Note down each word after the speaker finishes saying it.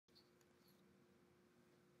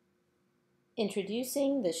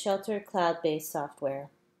Introducing the Shelter cloud-based software.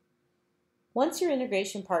 Once your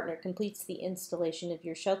integration partner completes the installation of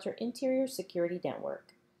your Shelter interior security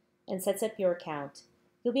network and sets up your account,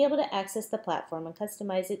 you'll be able to access the platform and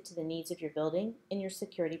customize it to the needs of your building and your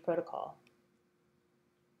security protocol.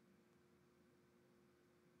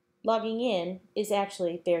 Logging in is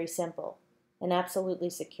actually very simple and absolutely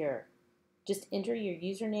secure. Just enter your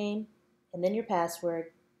username and then your password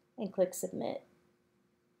and click Submit.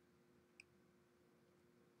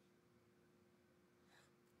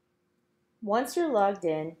 Once you're logged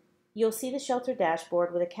in, you'll see the Shelter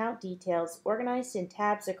dashboard with account details organized in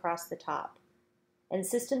tabs across the top and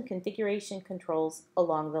system configuration controls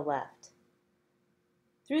along the left.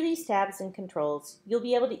 Through these tabs and controls, you'll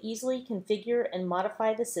be able to easily configure and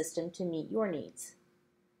modify the system to meet your needs.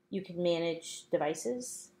 You can manage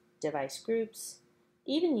devices, device groups,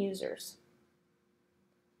 even users.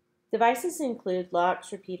 Devices include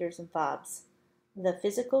locks, repeaters, and fobs, the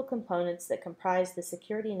physical components that comprise the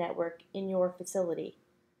security network in your facility.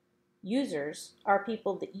 Users are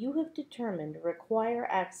people that you have determined require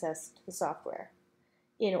access to the software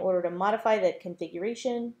in order to modify the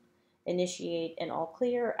configuration, initiate an all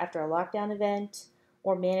clear after a lockdown event,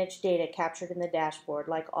 or manage data captured in the dashboard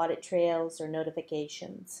like audit trails or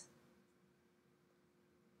notifications.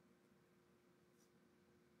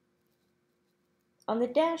 On the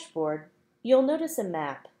dashboard, you'll notice a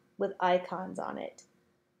map with icons on it.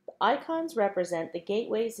 The icons represent the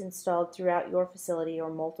gateways installed throughout your facility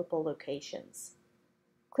or multiple locations.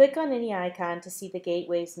 Click on any icon to see the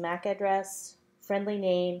gateway's MAC address, friendly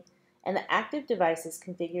name, and the active devices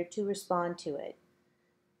configured to respond to it.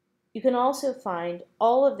 You can also find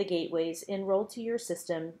all of the gateways enrolled to your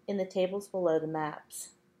system in the tables below the maps.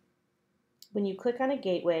 When you click on a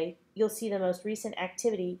gateway, you'll see the most recent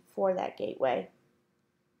activity for that gateway.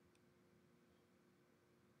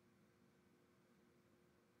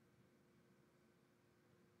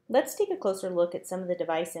 Let's take a closer look at some of the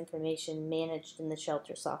device information managed in the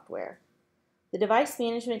Shelter software. The Device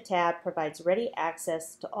Management tab provides ready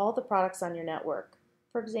access to all the products on your network.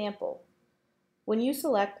 For example, when you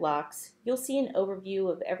select locks, you'll see an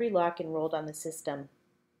overview of every lock enrolled on the system.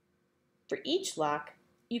 For each lock,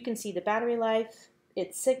 you can see the battery life,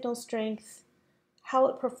 its signal strength, how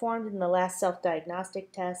it performed in the last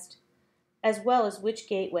self-diagnostic test, as well as which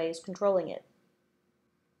gateway is controlling it.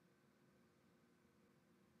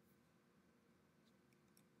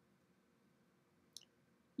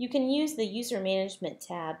 You can use the User Management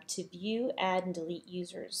tab to view, add, and delete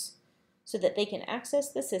users so that they can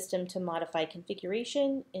access the system to modify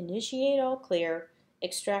configuration, initiate all clear,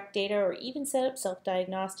 extract data, or even set up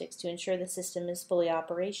self-diagnostics to ensure the system is fully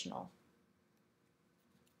operational.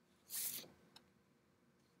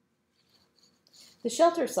 The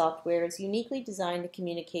Shelter software is uniquely designed to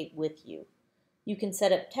communicate with you. You can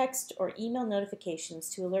set up text or email notifications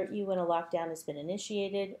to alert you when a lockdown has been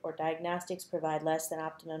initiated or diagnostics provide less than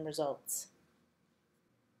optimum results.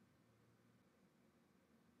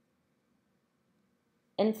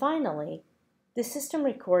 And finally, the system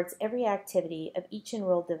records every activity of each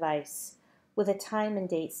enrolled device with a time and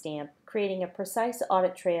date stamp, creating a precise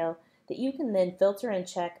audit trail that you can then filter and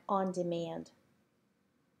check on demand.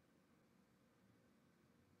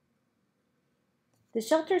 The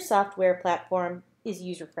Shelter software platform is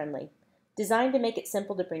user-friendly, designed to make it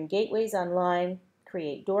simple to bring gateways online,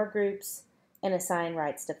 create door groups, and assign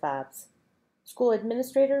rights to fobs. School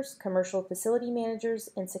administrators, commercial facility managers,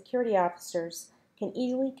 and security officers can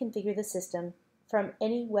easily configure the system from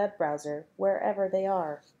any web browser wherever they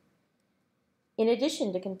are. In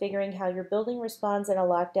addition to configuring how your building responds in a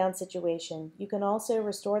lockdown situation, you can also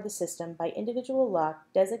restore the system by individual lock,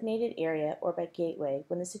 designated area, or by gateway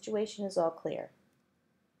when the situation is all clear.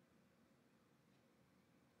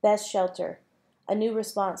 Best Shelter, a new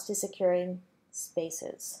response to securing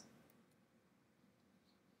spaces.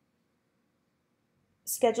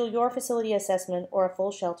 Schedule your facility assessment or a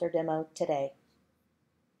full Shelter demo today.